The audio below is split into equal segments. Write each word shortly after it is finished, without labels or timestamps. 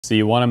So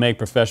you want to make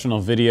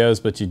professional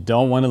videos, but you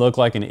don't want to look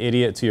like an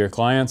idiot to your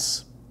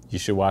clients? You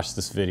should watch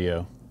this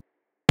video.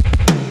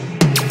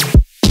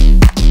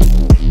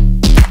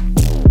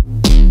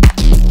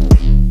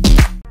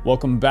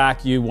 Welcome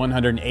back, you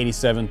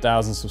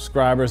 187,000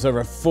 subscribers,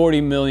 over 40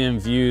 million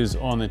views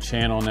on the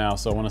channel now.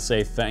 So I want to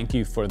say thank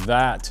you for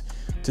that.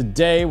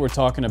 Today, we're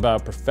talking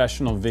about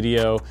professional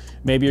video.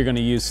 Maybe you're going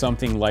to use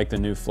something like the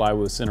new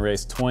Flywoo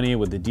Cinewhoop 20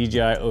 with the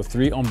DJI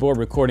O3 on board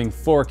recording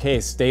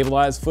 4K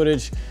stabilized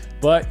footage,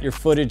 but your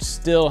footage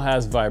still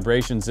has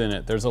vibrations in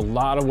it. There's a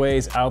lot of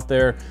ways out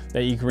there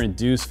that you can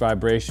reduce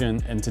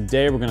vibration, and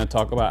today we're going to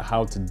talk about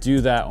how to do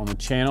that on the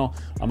channel.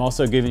 I'm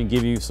also going to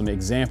give you some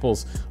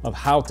examples of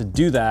how to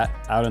do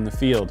that out in the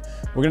field.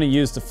 We're going to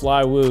use the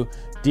Flywoo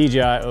DJI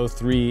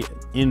O3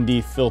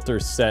 ND Filter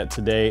Set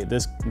today.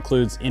 This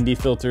includes ND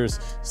filters,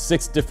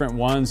 6 different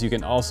ones. You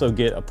can also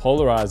get a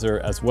polarizer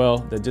as well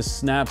that just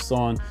snaps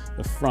on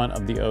the front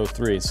of the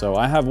O3. So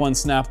I have one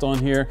snapped on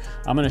here.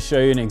 I'm going to show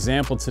you an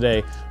example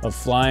today of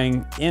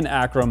flying in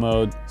acro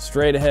mode,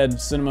 straight ahead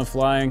cinema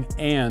flying,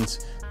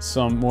 and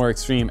some more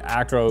extreme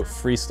acro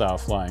freestyle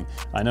flying.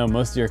 I know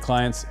most of your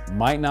clients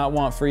might not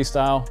want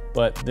freestyle,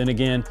 but then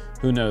again,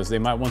 who knows? They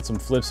might want some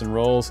flips and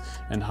rolls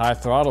and high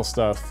throttle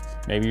stuff.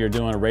 Maybe you're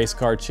doing a race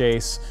car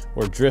chase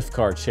or drift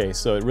car chase.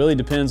 So it really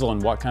depends on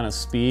what kind of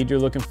speed you're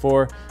looking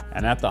for.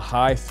 And at the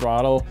high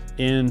throttle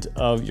end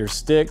of your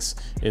sticks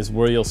is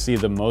where you'll see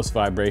the most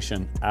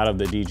vibration out of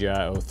the DJI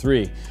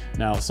O3.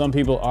 Now, some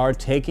people are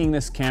taking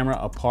this camera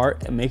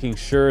apart and making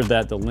sure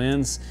that the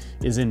lens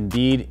is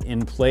indeed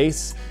in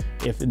place.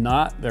 If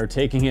not, they're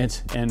taking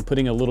it and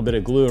putting a little bit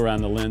of glue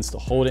around the lens to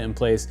hold it in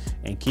place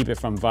and keep it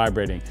from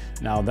vibrating.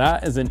 Now,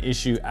 that is an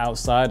issue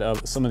outside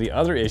of some of the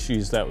other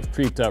issues that was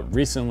creeped up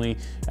recently,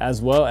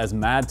 as well as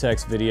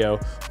MadTech's video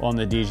on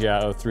the DJI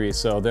O3.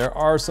 So there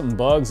are some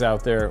bugs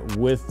out there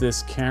with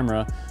this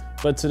camera,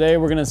 but today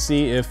we're gonna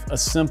see if a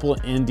simple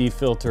ND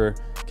filter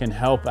can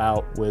help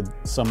out with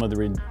some of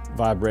the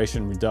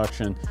vibration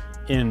reduction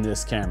in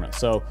this camera.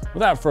 So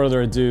without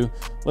further ado,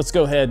 let's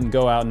go ahead and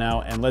go out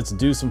now and let's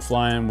do some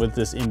flying with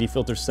this ND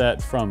filter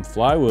set from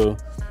Flywoo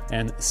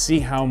and see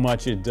how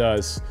much it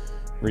does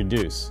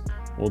reduce.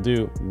 We'll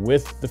do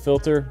with the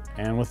filter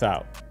and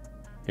without.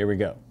 Here we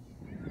go.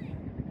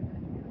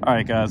 All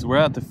right, guys, we're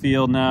at the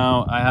field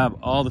now. I have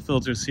all the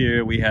filters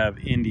here. We have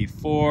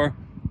ND4,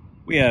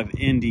 we have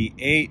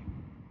ND8,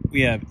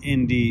 we have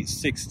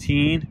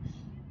ND16,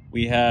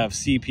 we have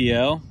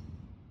CPL,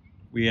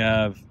 we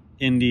have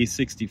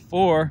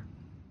ND64,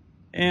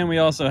 and we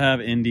also have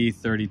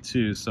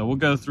ND32. So we'll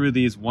go through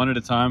these one at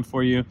a time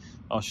for you.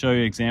 I'll show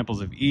you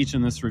examples of each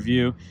in this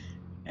review.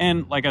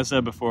 And like I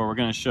said before, we're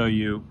gonna show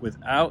you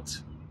without.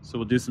 So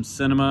we'll do some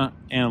cinema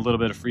and a little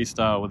bit of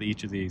freestyle with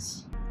each of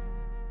these.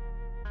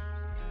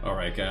 All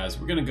right, guys,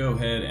 we're gonna go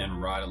ahead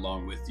and ride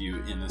along with you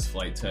in this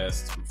flight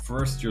test.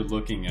 First, you're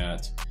looking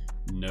at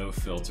no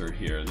filter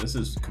here. This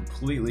is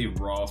completely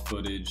raw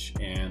footage,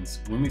 and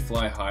when we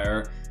fly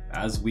higher,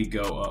 as we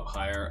go up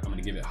higher, I'm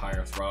gonna give it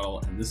higher throttle,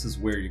 and this is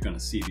where you're gonna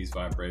see these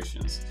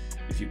vibrations.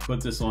 If you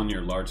put this on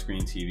your large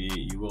screen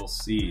TV, you will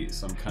see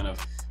some kind of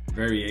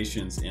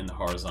variations in the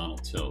horizontal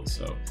tilt.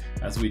 So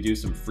as we do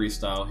some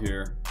freestyle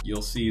here,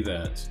 you'll see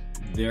that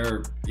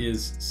there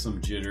is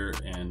some jitter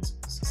and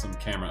some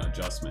camera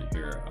adjustment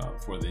here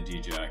for the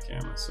DJI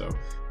camera. So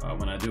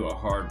when I do a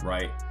hard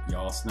right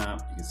yaw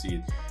snap, you can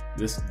see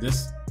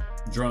this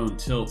drone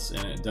tilts,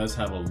 and it does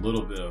have a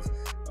little bit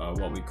of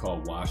what we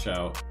call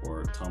washout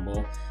or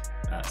tumble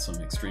at some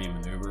extreme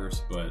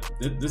maneuvers, but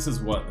this is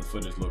what the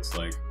footage looks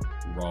like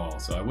raw.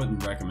 So I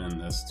wouldn't recommend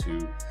this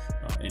to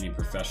any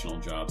professional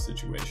job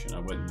situation. I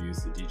wouldn't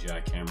use the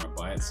DJI camera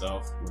by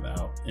itself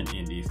without an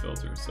ND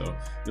filter. So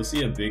you'll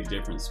see a big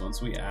difference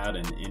once we add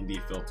an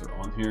ND filter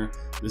on here.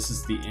 This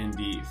is the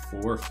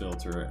ND4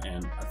 filter,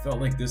 and I felt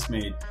like this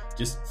made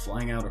just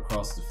flying out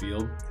across the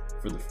field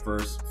for the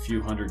first few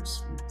hundred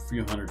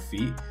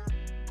feet,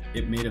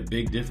 it made a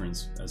big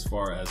difference as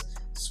far as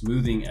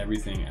smoothing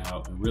everything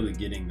out and really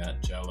getting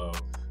that jello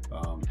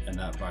and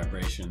that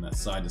vibration, that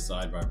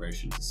side-to-side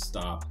vibration, to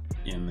stop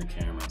in the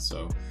camera.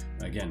 So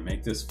again,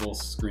 make this full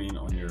screen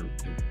on your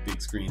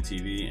big screen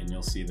TV and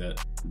you'll see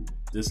that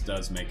this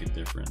does make a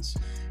difference.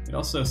 It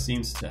also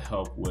seems to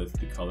help with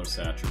the color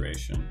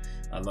saturation.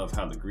 I love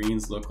how the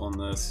greens look on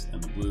this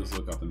and the blues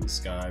look up in the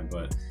sky,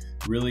 but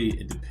really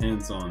it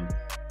depends on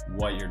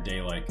what your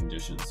daylight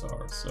conditions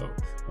are. So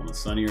on the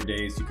sunnier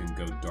days, you can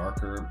go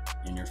darker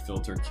in your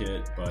filter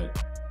kit,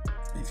 but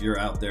if you're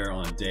out there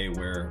on a day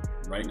where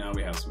right now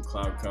we have some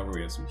cloud cover,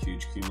 we have some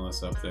huge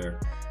cumulus up there,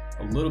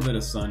 a little bit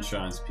of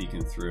sunshine's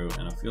peeking through,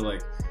 and I feel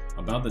like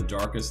about the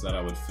darkest that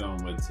I would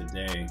film with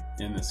today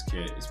in this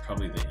kit is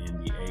probably the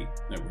ND8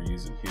 that we're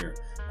using here.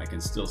 I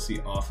can still see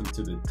off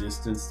into the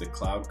distance the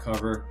cloud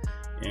cover,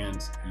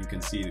 and you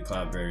can see the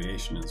cloud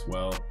variation as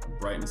well. The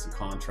brightness and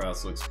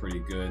contrast looks pretty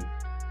good.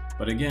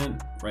 But again,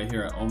 right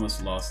here, I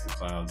almost lost the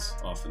clouds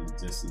off in the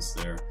distance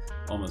there,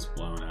 almost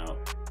blown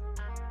out.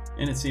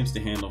 and it seems to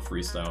handle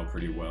freestyle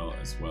pretty well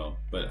as well.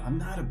 But I'm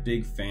not a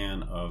big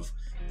fan of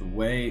the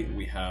way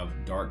we have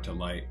dark to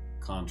light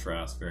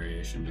contrast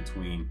variation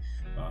between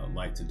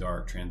light to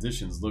dark.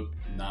 Transitions look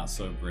not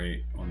so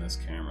great on this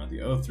camera. The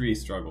O3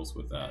 struggles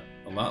with that,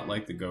 a lot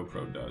like the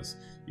GoPro does.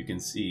 You can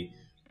see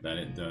that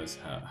it does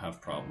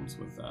have problems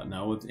with that.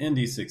 Now with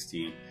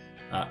ND16,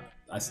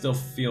 I still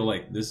feel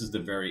like this is the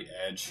very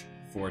edge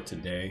for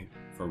today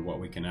for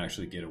what we can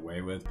actually get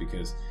away with,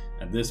 because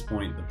at this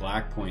point the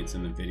black points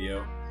in the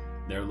video,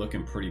 they're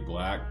looking pretty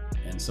black,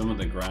 and some of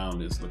the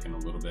ground is looking a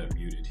little bit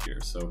muted here.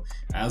 So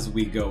as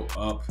we go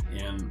up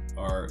in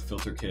our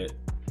filter kit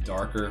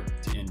darker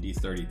to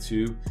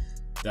ND32,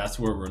 that's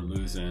where we're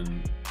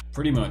losing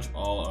pretty much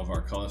all of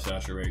our color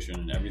saturation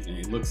and everything.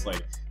 It looks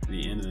like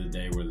the end of the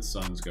day where the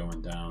sun's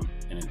going down,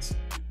 and it's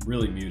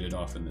really muted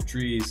off in the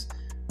trees,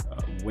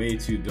 way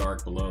too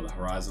dark below the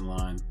horizon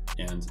line,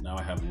 and now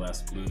I have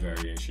less blue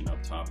variation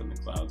up top in the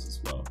clouds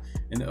as well.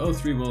 And the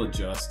O3 will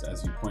adjust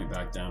as you point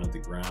back down at the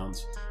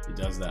ground. It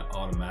does that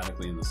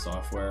automatically in the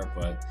software,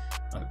 but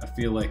I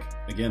feel like,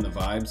 again, the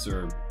vibes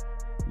are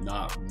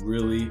not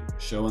really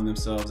showing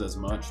themselves as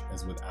much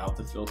as without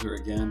the filter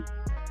again.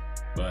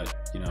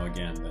 But, you know,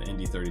 again, the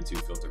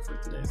ND32 filter for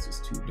today is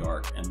just too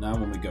dark. And now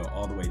when we go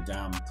all the way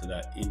down to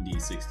that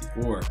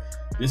ND64,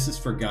 this is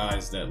for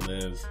guys that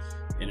live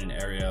in an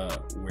area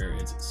where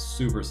it's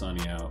super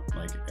sunny out,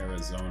 like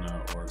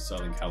Arizona or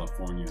Southern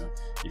California.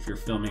 If you're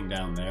filming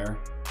down there,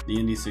 the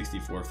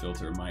ND64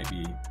 filter might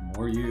be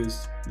more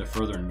used. The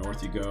further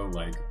north you go,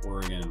 like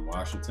Oregon and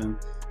Washington,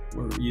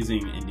 we're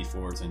using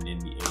ND4s and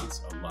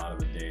ND8s a lot of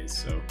the days.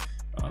 So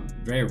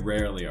very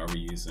rarely are we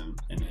using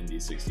an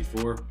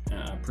ND64,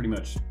 and I pretty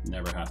much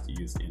never have to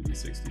use the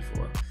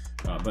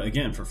ND64. But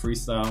again, for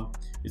freestyle,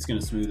 it's going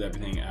to smooth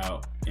everything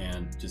out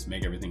and just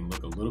make everything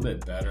look a little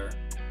bit better.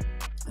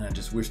 And I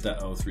just wish that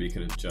O3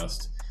 could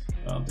adjust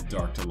the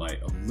dark to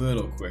light a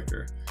little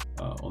quicker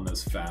on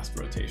those fast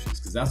rotations,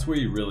 because that's where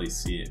you really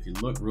see it. If you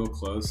look real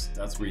close,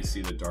 that's where you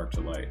see the dark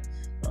to light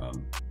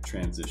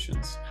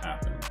transitions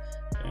happen.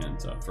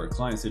 And for a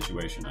client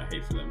situation, I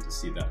hate for them to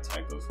see that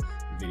type of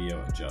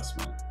video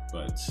adjustment.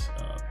 But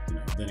you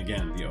know, then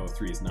again, the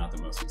O3 is not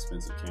the most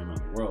expensive camera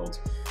in the world.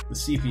 The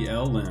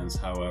CPL lens,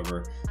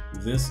 however,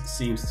 this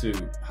seems to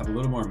have a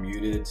little more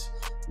muted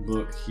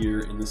look here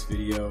in this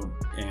video,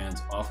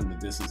 and often the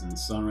distance in the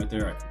sun right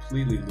there, I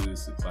completely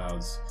lose the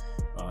clouds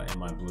in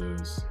my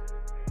blues.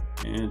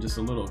 And just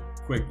a little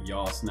quick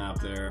yaw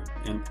snap there.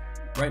 And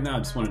right now I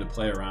just wanted to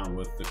play around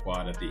with the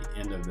quad at the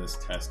end of this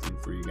testing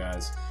for you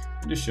guys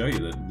and just show you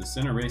that the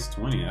Center Race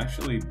 20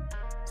 actually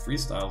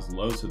freestyles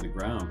low to the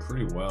ground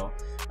pretty well.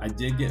 I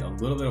did get a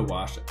little bit of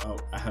wash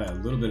out. I had a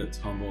little bit of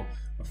tumble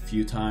a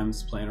few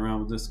times playing around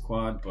with this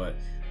quad, but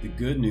the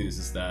good news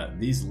is that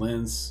these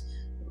lenses,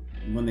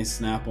 when they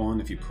snap on,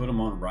 if you put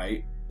them on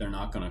right, they're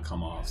not going to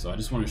come off. So I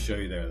just want to show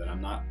you there that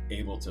I'm not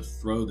able to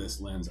throw this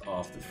lens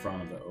off the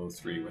front of the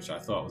O3, which I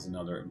thought was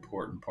another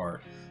important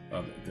part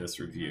of this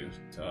review,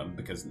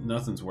 because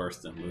nothing's worse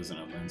than losing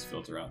a lens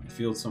filter out in the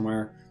field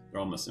somewhere. They're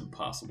almost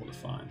impossible to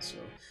find. So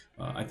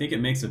I think it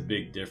makes a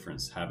big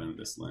difference having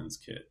this lens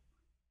kit.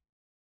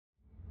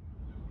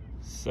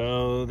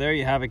 So there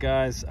you have it,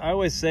 guys. I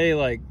always say,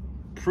 like,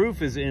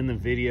 proof is in the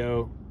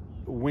video.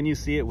 When you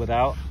see it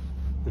without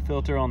the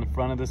filter on the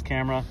front of this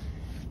camera,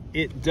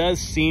 it does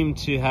seem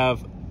to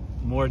have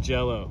more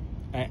jello,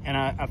 and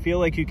I feel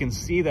like you can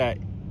see that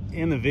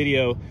in the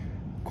video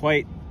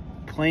quite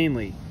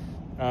plainly.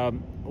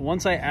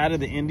 Once I added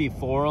the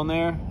ND4 on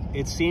there,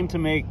 it seemed to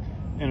make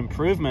an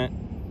improvement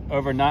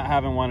over not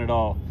having one at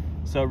all.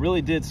 So it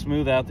really did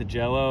smooth out the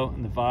jello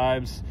and the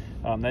vibes.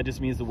 That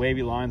just means the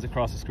wavy lines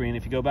across the screen.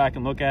 If you go back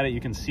and look at it,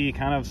 you can see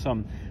kind of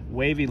some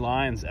wavy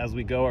lines as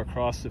we go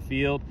across the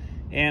field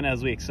and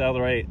as we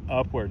accelerate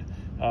upward.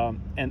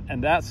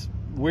 And that's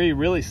where you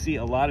really see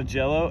a lot of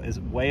jello, is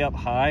way up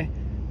high.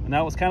 And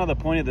that was kind of the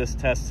point of this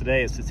test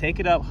today, is to take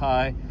it up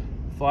high,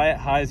 fly it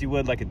high as you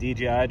would like a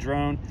DJI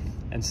drone,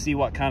 and see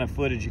what kind of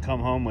footage you come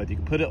home with. You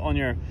can put it on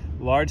your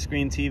large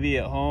screen TV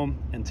at home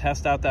and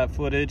test out that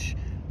footage.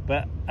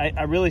 But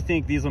I really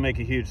think these will make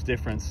a huge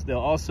difference. They'll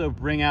also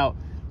bring out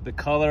the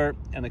color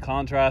and the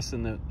contrast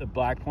and the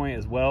black point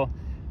as well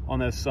on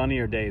those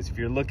sunnier days. If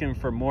you're looking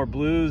for more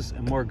blues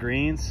and more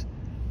greens,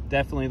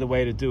 definitely the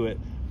way to do it.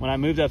 When I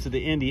moved up to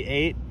the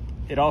ND8,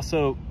 it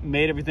also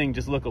made everything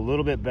just look a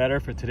little bit better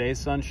for today's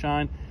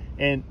sunshine.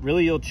 And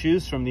really, you'll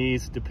choose from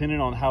these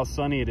depending on how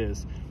sunny it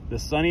is. The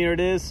sunnier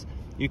it is,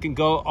 you can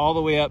go all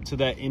the way up to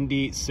that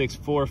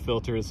ND64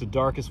 filter. It's the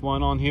darkest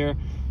one on here.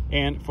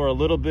 And for a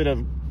little bit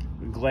of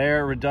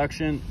glare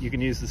reduction, you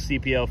can use the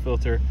CPL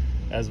filter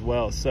as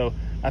well. So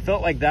I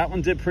felt like that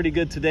one did pretty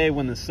good today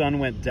when the sun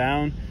went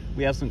down.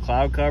 We have some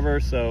cloud cover,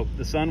 so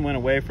the sun went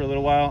away for a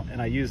little while,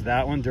 and I used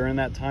that one during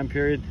that time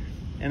period,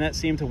 and that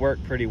seemed to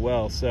work pretty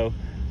well. So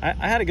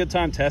I had a good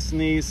time testing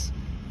these,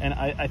 and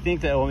I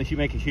think that will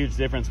make a huge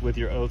difference with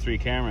your O3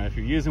 camera. If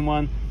you're using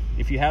one,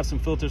 if you have some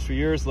filters for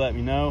yours, let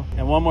me know.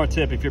 And one more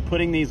tip, if you're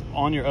putting these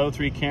on your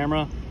O3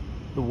 camera,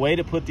 the way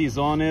to put these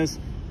on is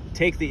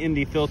take the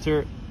ND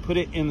filter put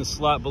it in the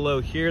slot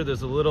below here.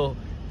 There's a little,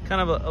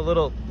 kind of a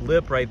little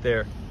lip right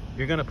there.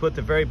 You're gonna put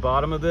the very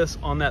bottom of this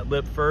on that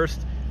lip first,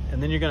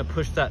 and then you're gonna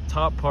push that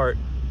top part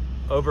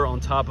over on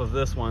top of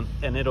this one,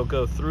 and it'll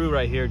go through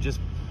right here, just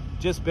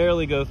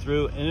barely go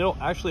through, and it'll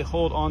actually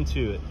hold on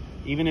to it.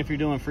 Even if you're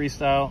doing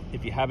freestyle,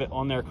 if you have it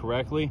on there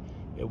correctly,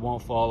 it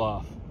won't fall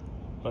off.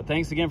 But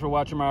thanks again for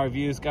watching my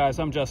reviews, guys.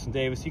 I'm Justin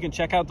Davis. You can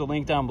check out the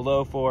link down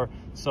below for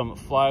some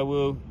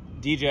Flywoo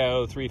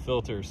DJI 3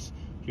 filters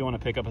if you want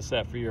to pick up a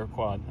set for your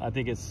quad. I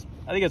think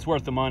it's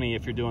worth the money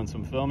if you're doing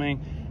some filming,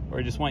 or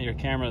you just want your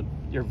camera,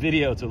 your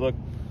video to look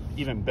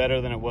even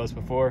better than it was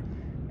before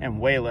and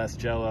way less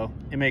jello.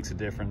 It makes a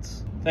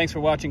difference. Thanks for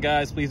watching,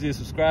 guys. Please do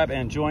subscribe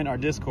and join our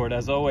Discord.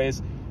 As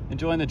always, and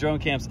join the Drone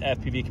Camps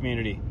FPV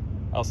community.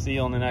 I'll see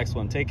you on the next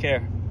one. Take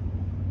care.